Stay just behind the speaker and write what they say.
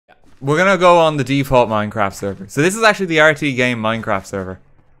we're gonna go on the default Minecraft server. So this is actually the RTGame Minecraft server.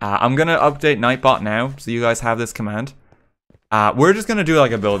 I'm gonna update Nightbot now, so you guys have this command. We're just gonna do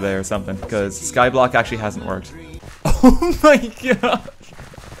like a build day or something, because Skyblock actually hasn't worked. Oh my god!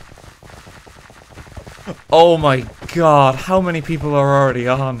 Oh my god, how many people are already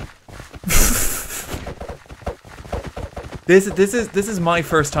on? This is my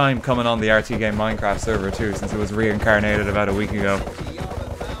first time coming on the RTGame Minecraft server too, since it was reincarnated about a week ago.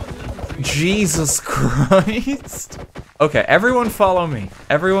 Jesus Christ! Okay, everyone follow me.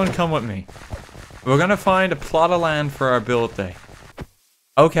 Everyone come with me. We're gonna find a plot of land for our build day.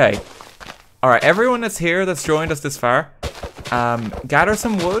 Okay. Alright, everyone that's here, that's joined us this far, gather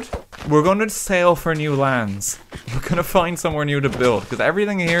some wood. We're gonna sail for new lands. We're gonna find somewhere new to build, because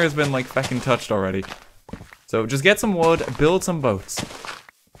everything here has been like fucking touched already. So just get some wood, build some boats.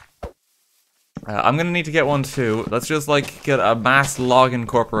 I'm gonna need to get one too. Let's just like get a mass logging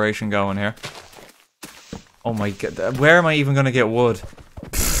corporation going here. Oh my god, where am I even gonna get wood?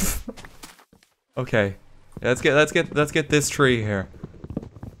 Okay, let's get this tree here.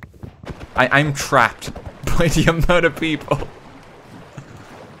 I'm trapped by the amount of people.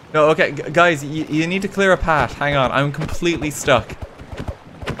 No, okay, guys, you need to clear a path. Hang on, I'm completely stuck.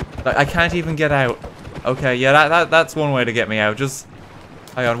 I can't even get out. Okay, yeah, that's one way to get me out. Just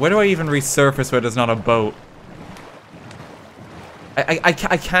hang on. Where do I even resurface where there's not a boat? I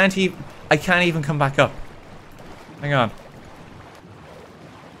can't even come back up. Hang on.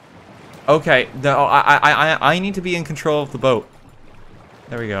 Okay, I need to be in control of the boat.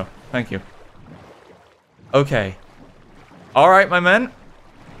 There we go. Thank you. Okay. Alright, my men.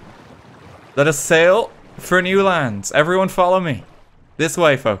 Let us sail for new lands. Everyone follow me. This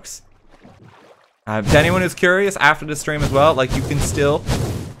way, folks. To anyone who's curious, after the stream as well, like, you can still...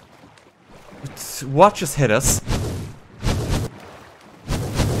 What just hit us?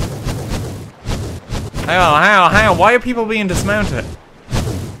 Hang on. Why are people being dismounted?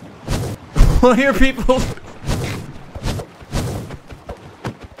 Why are people...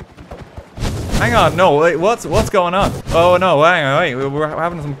 Hang on, no, wait, what's going on? Oh no, hang on, wait, we're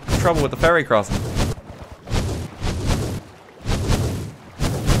having some trouble with the ferry crossing.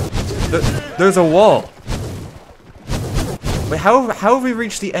 There's a wall. Wait, how have we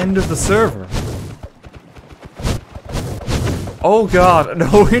reached the end of the server? Oh god,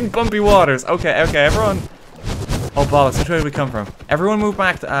 no, in bumpy waters. Okay, everyone. Oh bollocks, which way did we come from? Everyone move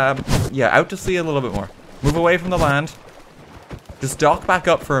back to, yeah, out to sea a little bit more. Move away from the land. Just dock back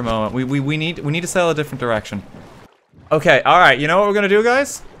up for a moment. We need to sail a different direction. Okay, alright, you know what we're gonna do,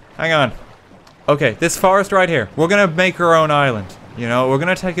 guys? Hang on. Okay, this forest right here. We're gonna make our own island. You know, we're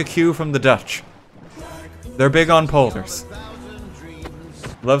gonna take a cue from the Dutch. They're big on polders.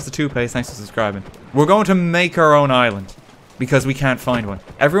 Loves the toothpaste, thanks for subscribing. We're going to make our own island. Because we can't find one.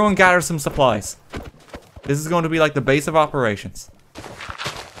 Everyone gather some supplies. This is going to be like the base of operations.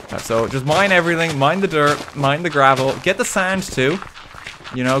 So just mine everything, mine the dirt, mine the gravel, get the sand too.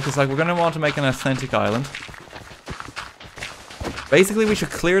 You know, because like we're going to want to make an authentic island. Basically we should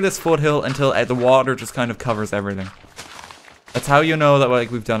clear this foothill until the water just kind of covers everything. That's how you know that like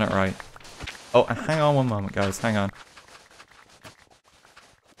we've done it right. Oh, and hang on one moment guys, hang on.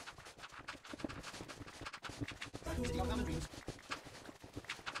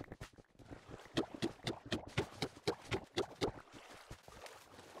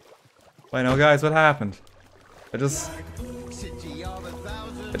 Wait, no, guys, what happened? I just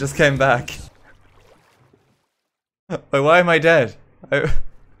came back. Wait, why am I dead? Guys,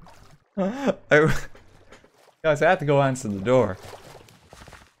 I have to go answer the door.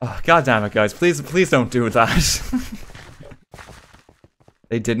 Oh, god damn it, guys! Please don't do that.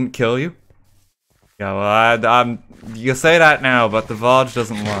 They didn't kill you? Yeah, well, you say that now, but the VOD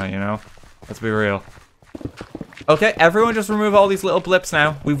doesn't lie, you know. Let's be real. Okay, everyone just remove all these little blips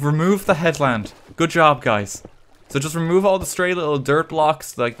now. We've removed the headland. Good job, guys. So just remove all the stray little dirt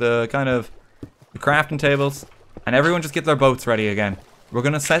blocks, like the kind of the crafting tables, and everyone just get their boats ready again. We're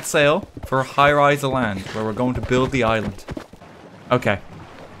gonna set sail for a high-rise of land, where we're going to build the island. Okay.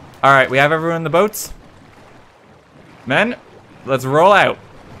 Alright, we have everyone in the boats. Men, let's roll out.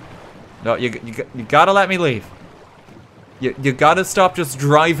 No, you gotta let me leave. You gotta stop just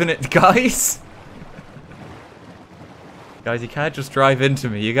driving it, guys. Guys, you can't just drive into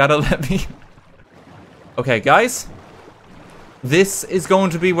me. You gotta let me... Okay, guys. This is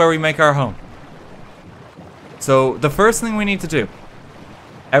going to be where we make our home. So, the first thing we need to do...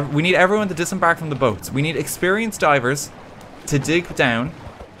 we need everyone to disembark from the boats. We need experienced divers to dig down.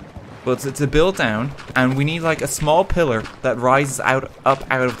 Well, to build down. And we need, like, a small pillar that rises up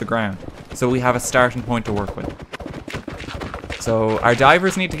out of the ground. So we have a starting point to work with. So our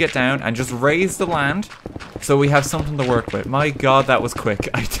divers need to get down and just raise the land so we have something to work with. My god, that was quick.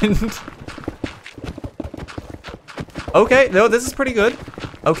 I didn't... Okay, no, this is pretty good.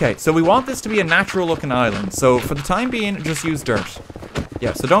 Okay, so we want this to be a natural looking island. So for the time being, just use dirt.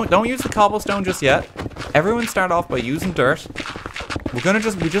 Yeah, so don't use the cobblestone just yet. Everyone start off by using dirt. We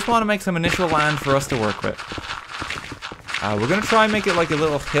just want to make some initial land for us to work with. We're gonna try and make it like a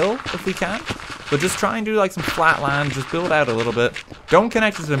little hill if we can. But just try and do like some flat land, just build out a little bit. Don't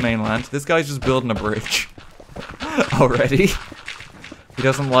connect it to the mainland. This guy's just building a bridge. Already. He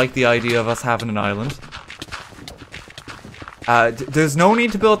doesn't like the idea of us having an island. There's no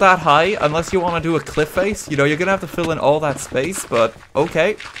need to build that high unless you want to do a cliff face. You know, you're gonna have to fill in all that space, but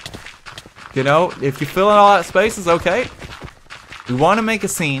okay. You know, if you fill in all that space, it's okay. We want to make a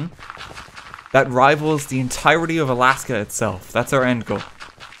scene that rivals the entirety of Alaska itself. That's our end goal.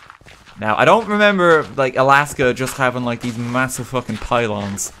 Now, I don't remember, like, Alaska just having, like, these massive fucking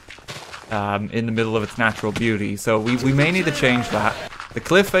pylons in the middle of its natural beauty, so we may need to change that. The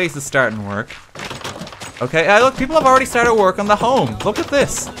cliff face is starting to work. Okay, look, people have already started work on the home. Look at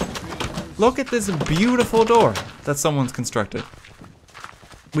this. Look at this beautiful door that someone's constructed.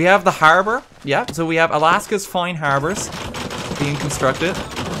 We have the harbor. Yeah, so we have Alaska's fine harbors being constructed.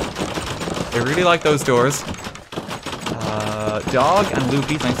 They really like those doors. Dog and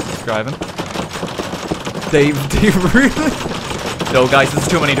Loopy, thanks for subscribing. They really... No, guys, this is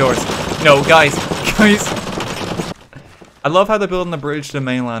too many doors. No, guys. I love how they're building the bridge to the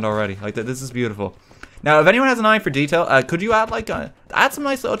mainland already. Like, this is beautiful. Now, if anyone has an eye for detail, could you add, like, add some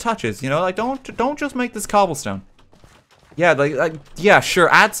nice little touches, you know? Like, don't just make this cobblestone. Yeah, yeah, sure,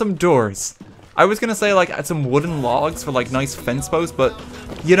 add some doors. I was gonna say, like, add some wooden logs for, like, nice fence posts, but,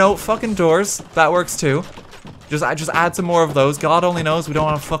 you know, fucking doors, that works too. Just add some more of those. God only knows we don't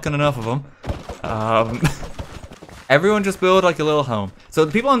have fucking enough of them. Everyone just build, like, a little home. So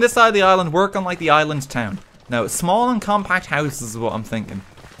the people on this side of the island work on, like, the island town. Now, small and compact houses is what I'm thinking,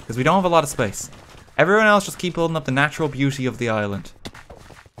 because we don't have a lot of space. Everyone else just keep building up the natural beauty of the island.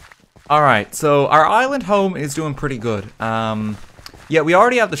 Alright, so our island home is doing pretty good. Yeah, we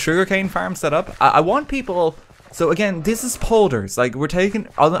already have the sugarcane farm set up. I want people... So again, this is polders. Like, we're taking...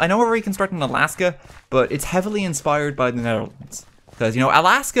 I know we're reconstructing Alaska, but it's heavily inspired by the Netherlands. Because, you know,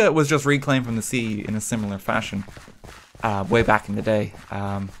 Alaska was just reclaimed from the sea in a similar fashion. Way back in the day.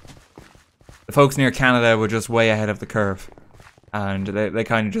 The folks near Canada were just way ahead of the curve. And they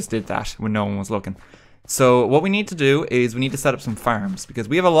kind of just did that when no one was looking. So what we need to do is we need to set up some farms. Because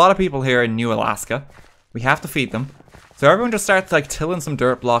we have a lot of people here in New Alaska. We have to feed them. So everyone just starts like tilling some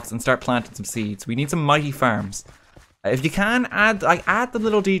dirt blocks and start planting some seeds. We need some mighty farms. If you can, add the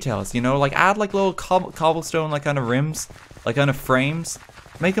little details, you know? Like add like little cobblestone like kind of rims. Like kind of frames.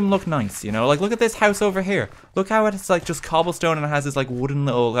 Make them look nice, you know? Like look at this house over here. Look how it's like just cobblestone and it has this like wooden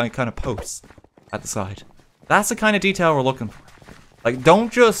little like kind of posts at the side. That's the kind of detail we're looking for. Like,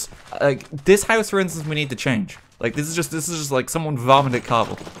 don't just, like, this house, for instance, we need to change. Like, this is just like someone vomited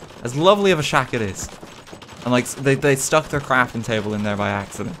cobble. As lovely of a shack it is. And, like, they stuck their crafting table in there by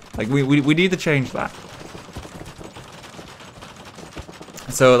accident. Like, we need to change that.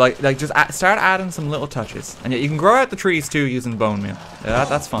 So, like just start adding some little touches. And yet you can grow out the trees, too, using bone meal. Yeah,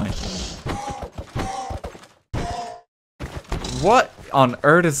 that's fine. What on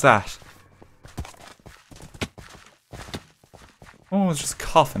earth is that? Oh, it's just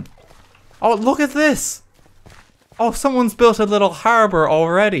coughing. Oh, look at this! Oh, someone's built a little harbor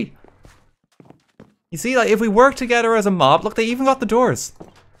already. You see, like, if we work together as a mob, look, they even got the doors.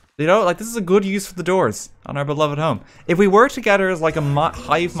 You know, like, this is a good use for the doors on our beloved home. If we work together as, like, a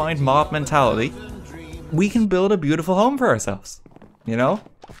hive mind mob mentality, we can build a beautiful home for ourselves. You know?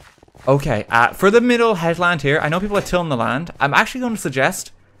 Okay, for the middle headland here, I know people are tilling the land. I'm actually going to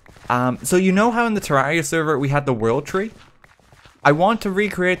suggest, so you know how in the Terraria server we had the world tree? I want to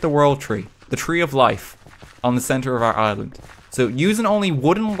recreate the world tree, the tree of life, on the center of our island. So using only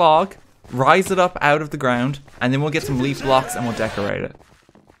wooden log, rise it up out of the ground, and then we'll get some leaf blocks and we'll decorate it.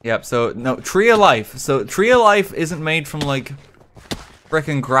 Yep, so no, tree of life. So tree of life isn't made from like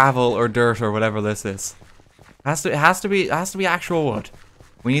frickin' gravel or dirt or whatever this is. It has to be actual wood.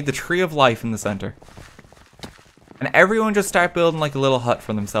 We need the tree of life in the center. And everyone just start building like a little hut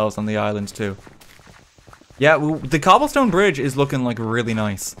for themselves on the island too. Yeah, the cobblestone bridge is looking like really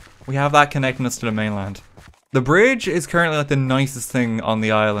nice. We have that connecting us to the mainland. The bridge is currently like the nicest thing on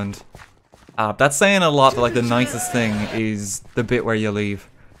the island. That's saying a lot that like the nicest thing is the bit where you leave.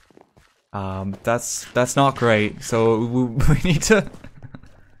 That's not great. So we need to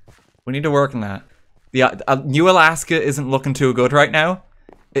work on that. The New Alaska isn't looking too good right now.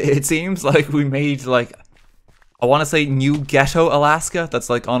 It seems like we made like I want to say New Ghetto, Alaska. That's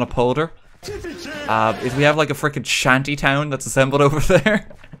like on a polder. Is we have like a freaking shanty town that's assembled over there.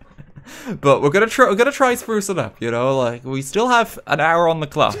 But we're gonna try spruce it up, you know, like we still have an hour on the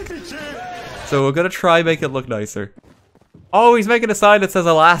clock. So we're gonna try make it look nicer. Oh, he's making a sign that says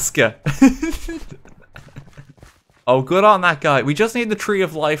Alaska. Oh, good on that guy. We just need the tree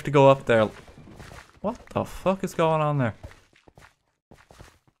of life to go up there. What the fuck is going on there?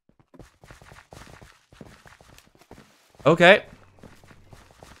 Okay.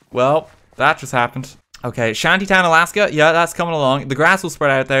 Well, that just happened. Okay, Shantytown, Alaska. Yeah, that's coming along. The grass will spread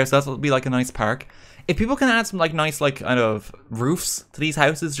out there, so that'll be like a nice park. If people can add some like nice like kind of roofs to these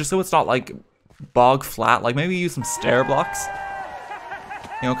houses, just so it's not like bog flat, like maybe use some stair blocks.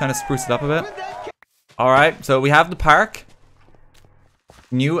 You know, kind of spruce it up a bit. Alright, so we have the park.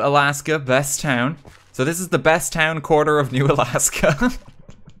 New Alaska, best town. So this is the best town quarter of New Alaska.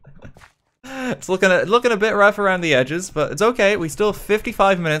 It's looking a bit rough around the edges, but it's okay. We still have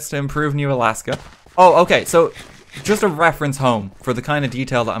 55 minutes to improve New Alaska. Oh, okay, so just a reference home for the kind of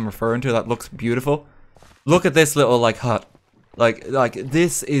detail that I'm referring to that looks beautiful. Look at this little like hut. Like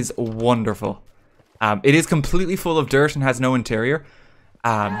this is wonderful. It is completely full of dirt and has no interior.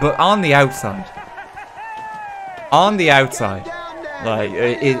 But on the outside,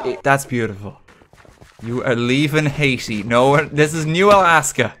 like that's beautiful. You are leaving Haiti. No, this is New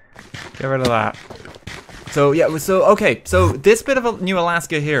Alaska. Get rid of that. So yeah, okay, so this bit of New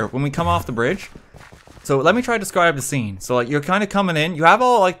Alaska here, when we come off the bridge. So let me try to describe the scene. So like you're kind of coming in, you have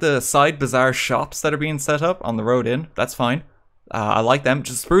all like the side bazaar shops that are being set up on the road in. That's fine. I like them.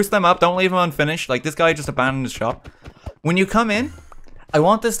 Just spruce them up. Don't leave them unfinished. Like this guy just abandoned his shop. When you come in, I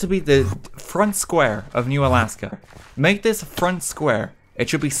want this to be the front square of New Alaska. Make this front square. It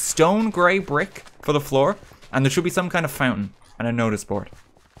should be stone gray brick for the floor, and there should be some kind of fountain and a notice board.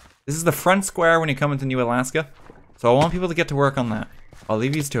 This is the front square when you come into New Alaska. So I want people to get to work on that. I'll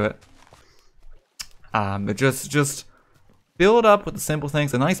leave you to it. But just build up with the simple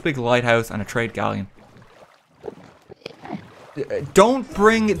things. A nice big lighthouse and a trade galleon. Don't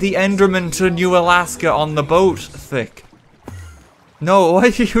bring the Enderman to New Alaska on the boat, Thick. No,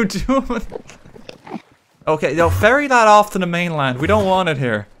 what are you doing? Okay, now ferry that off to the mainland. We don't want it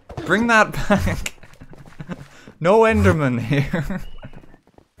here. Bring that back. No Enderman here.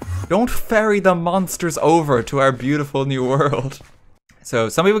 Don't ferry the monsters over to our beautiful new world. So,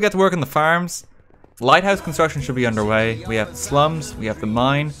 some people get to work on the farms. Lighthouse construction should be underway. We have the slums, we have the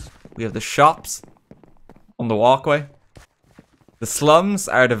mine, we have the shops on the walkway. The slums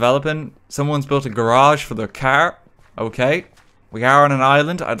are developing. Someone's built a garage for their car. Okay. We are on an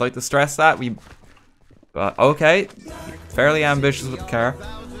island. I'd like to stress that. But okay. Fairly ambitious with the car.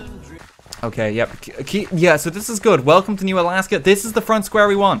 Okay, yep. Yeah, so this is good. Welcome to New Alaska. This is the front square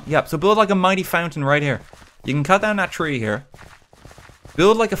we want. Yep, so build like a mighty fountain right here. You can cut down that tree here.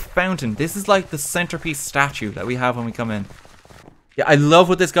 Build like a fountain. This is like the centerpiece statue that we have when we come in. Yeah, I love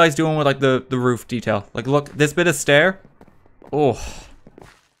what this guy's doing with like the roof detail. Like look, this bit of stair. Oh.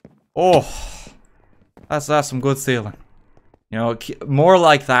 Oh. That's some good ceiling. You know, more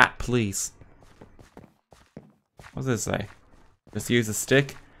like that, please. What does this say? Just use a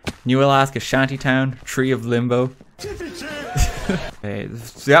stick. New Alaska Shantytown, Tree of Limbo. Okay,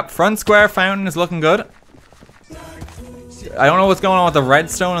 yep, front square fountain is looking good. I don't know what's going on with the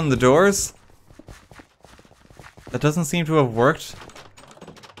redstone and the doors. That doesn't seem to have worked.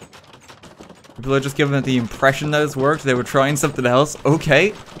 People are just giving it the impression that it's worked. They were trying something else.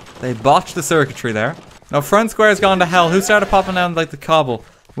 Okay, they botched the circuitry there. Now front square's gone to hell. Who started popping down like the cobble?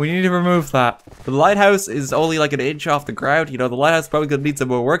 We need to remove that. The lighthouse is only like an inch off the ground. You know, the lighthouse probably gonna need some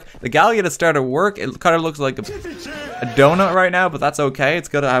more work. The galleon has started work. It kind of looks like a donut right now, but that's okay. It's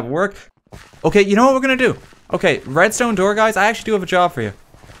gonna have work. Okay, you know what we're gonna do? Okay, redstone door guys, I actually do have a job for you.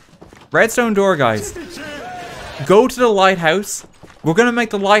 Redstone door guys, go to the lighthouse. We're gonna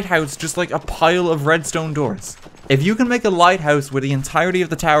make the lighthouse just like a pile of redstone doors. If you can make a lighthouse where the entirety of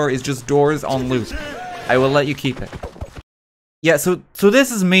the tower is just doors on loop, I will let you keep it. Yeah, so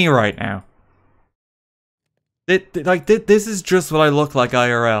this is me right now. This is just what I look like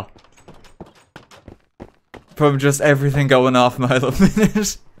IRL. From just everything going off mile a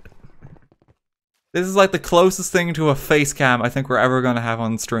minute. This is like the closest thing to a face cam I think we're ever gonna have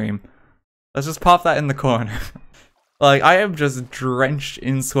on stream. Let's just pop that in the corner. Like, I am just drenched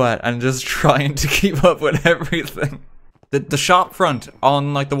in sweat and just trying to keep up with everything. The shop front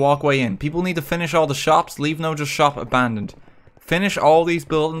on like the walkway in. People need to finish all the shops, leave no just shop abandoned. Finish all these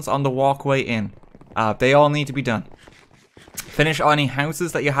buildings on the walkway in. They all need to be done. Finish any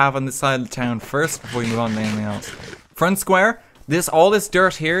houses that you have on this side of the town first before you move on to anything else. Front square, All this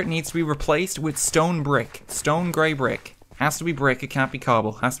dirt here needs to be replaced with stone brick. Stone grey brick. Has to be brick, it can't be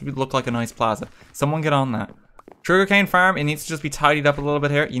cobble. Has to look like a nice plaza. Someone get on that. Sugarcane farm, it needs to just be tidied up a little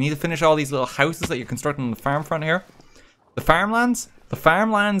bit here. You need to finish all these little houses that you're constructing on the farm front here. The farmlands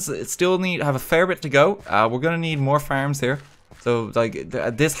still have a fair bit to go. We're gonna need more farms here. So like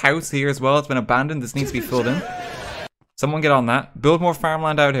this house here as well, it's been abandoned. This needs to be filled in. Someone get on that. Build more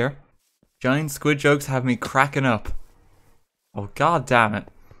farmland out here. Giant squid jokes have me cracking up. Oh god damn it.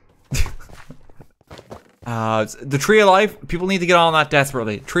 The Tree of Life, people need to get on that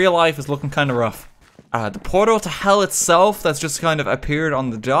desperately. Tree of Life is looking kind of rough. The portal to hell itself that's just kind of appeared on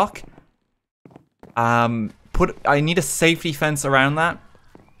the dock. I need a safety fence around that.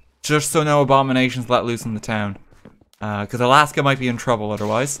 Just so no abominations let loose in the town. Because Alaska might be in trouble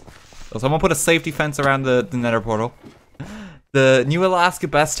otherwise. So someone put a safety fence around the nether portal. The New Alaska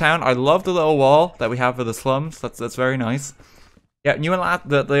Best Town. I love the little wall that we have for the slums. That's very nice. Yeah,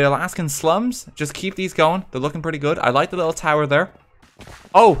 the Alaskan slums. Just keep these going. They're looking pretty good. I like the little tower there.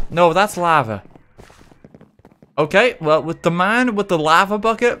 Oh, no, that's lava. Okay, well, with the man with the lava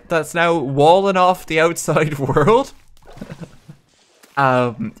bucket that's now walling off the outside world.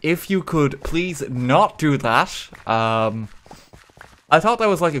 If you could please not do that. I thought that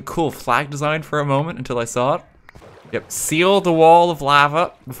was like a cool flag design for a moment until I saw it. Yep, seal the wall of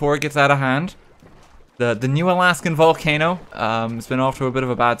lava before it gets out of hand. The New Alaskan volcano has been off to a bit of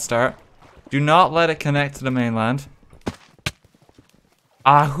a bad start. Do not let it connect to the mainland.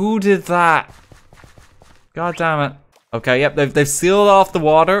 Who did that? God damn it. Okay, yep, they've sealed off the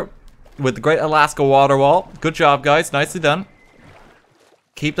water with the Great Alaska Water Wall. Good job, guys. Nicely done.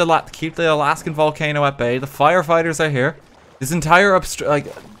 Keep the Alaskan volcano at bay. The firefighters are here. This entire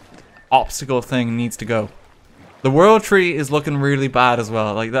obstacle thing needs to go. The World Tree is looking really bad as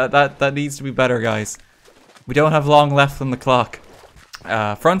well. Like that needs to be better, guys. We don't have long left on the clock.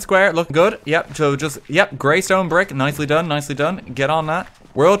 Front square looking good. Yep. So gray stone brick. Nicely done. Nicely done. Get on that.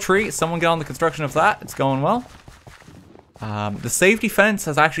 World Tree. Someone get on the construction of that. It's going well. The safety fence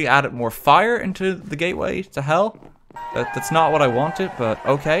has actually added more fire into the gateway to hell. That's not what I wanted, but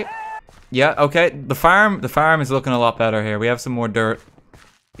okay. Yeah, okay. The farm is looking a lot better here. We have some more dirt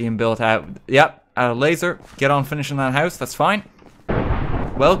being built out. Yep. Laser, get on finishing that house. That's fine.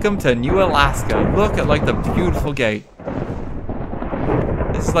 Welcome to New Alaska. Look at like the beautiful gate.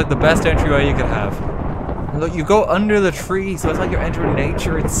 This is like the best entryway you could have. Look, you go under the tree, so it's like you're entering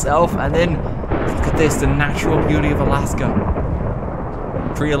nature itself, and then look at this, the natural beauty of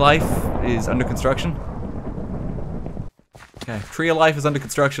Alaska. Tree of Life is under construction. Okay, Tree of Life is under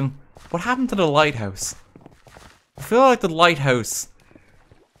construction. What happened to the lighthouse? I feel like the lighthouse...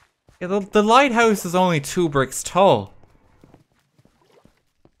 Yeah, the lighthouse is only 2 bricks tall.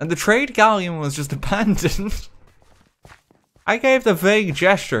 And the trade galleon was just abandoned. I gave the vague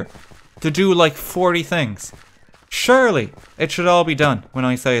gesture to do like 40 things. Surely it should all be done when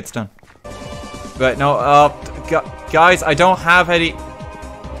I say it's done. But no, guys, I don't have any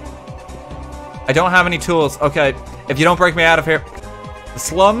tools. Okay, if you don't break me out of here. The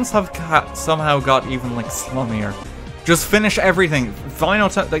slums have somehow got even like slummier. Just finish everything. Final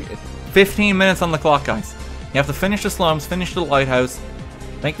time, like 15 minutes on the clock, guys. You have to finish the slums, finish the lighthouse,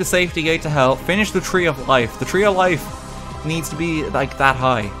 make the safety gate to hell, finish the Tree of Life. The Tree of Life needs to be like that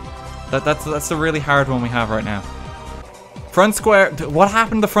high. That's the really hard one we have right now. Front square. What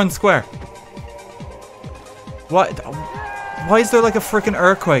happened to the front square? What? Why is there like a freaking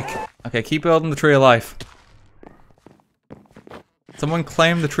earthquake? Okay, keep building the Tree of Life. Someone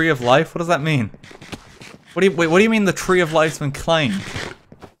claimed the Tree of Life? What does that mean? What do you mean the Tree of Life's been claimed?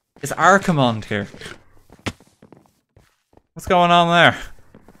 Is Archimond here? What's going on there?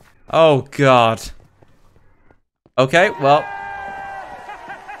 Oh god. Okay, well.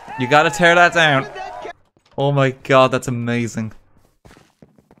 You gotta tear that down. Oh my god, that's amazing.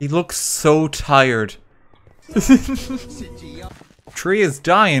 He looks so tired. Tree is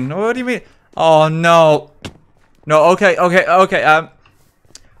dying. What do you mean? Oh no. No, okay.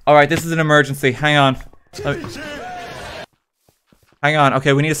 Alright, this is an emergency. Hang on. Hang on.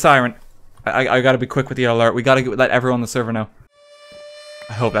 Okay, we need a siren. I gotta be quick with the alert. We gotta let everyone on the server know.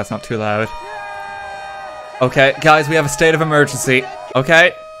 I hope that's not too loud. Okay, guys, we have a state of emergency.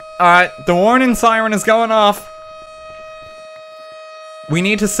 Okay. Alright, the warning siren is going off. We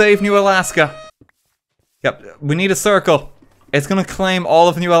need to save New Alaska. Yep, we need a circle. It's gonna claim all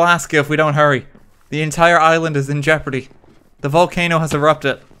of New Alaska if we don't hurry. The entire island is in jeopardy. The volcano has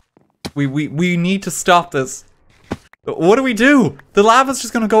erupted. We need to stop this. What do we do? The lava's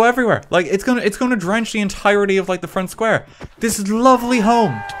just gonna go everywhere. Like it's gonna drench the entirety of like the front square. This lovely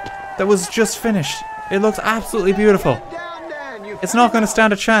home that was just finished. It looks absolutely beautiful. It's not going to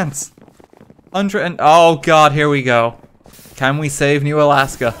stand a chance. Oh god, here we go. Can we save New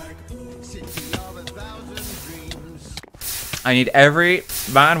Alaska? I need every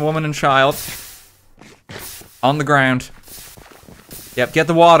man, woman, and child on the ground. Yep, get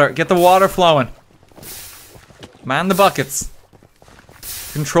the water flowing. Man the buckets.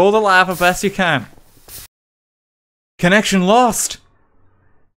 Control the lava best you can. Connection lost.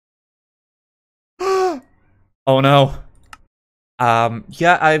 Oh no.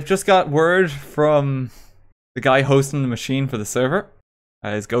 Yeah, I've just got word from the guy hosting the machine for the server.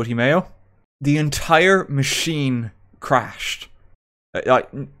 His goatee Mayo. The entire machine crashed. Like,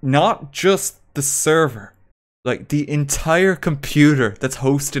 not just the server. Like, the entire computer that's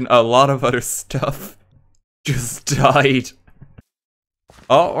hosting a lot of other stuff just died.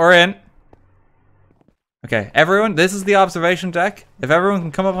 Oh, we're in. Okay, everyone, this is the observation deck. If everyone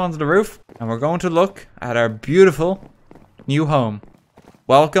can come up onto the roof, and we're going to look at our beautiful new home.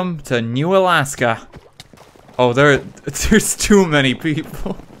 Welcome to New Alaska. Oh, there's too many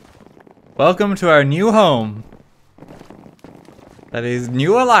people. Welcome to our new home. That is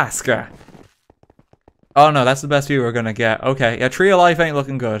New Alaska. Oh no, that's the best view we're gonna get. Okay, yeah, Tree of Life ain't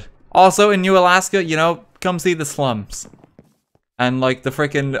looking good. Also, in New Alaska, you know, come see the slums. And like the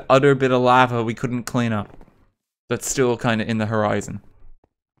freaking other bit of lava we couldn't clean up. That's still kind of in the horizon.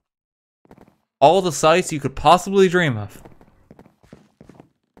 All the sights you could possibly dream of.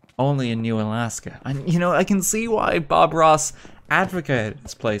 Only in New Alaska. And you know, I can see why Bob Ross advocated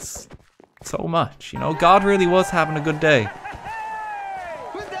this place so much. You know, God really was having a good day.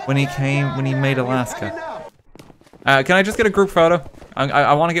 When he made Alaska. Can I just get a group photo?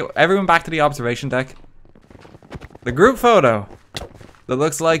 I want to get everyone back to the observation deck. The group photo that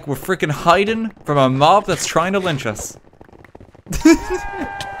looks like we're freaking hiding from a mob that's trying to lynch us.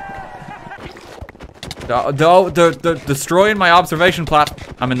 They're destroying my observation plat.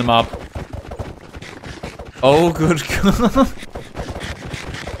 I'm in the mob. Oh, good God.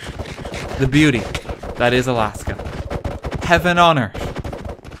 The beauty that is Alaska. Heaven on earth.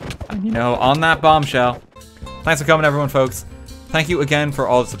 And you know, on that bombshell. Thanks for coming, everyone, folks. Thank you again for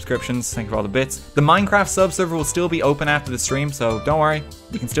all the subscriptions. Thank you for all the bits. The Minecraft sub server will still be open after the stream, so don't worry.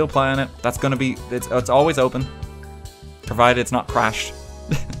 You can still play on it. That's gonna be, it's always open. Provided it's not crashed.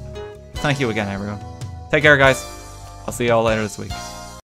 Thank you again, everyone. Take care, guys. I'll see you all later this week.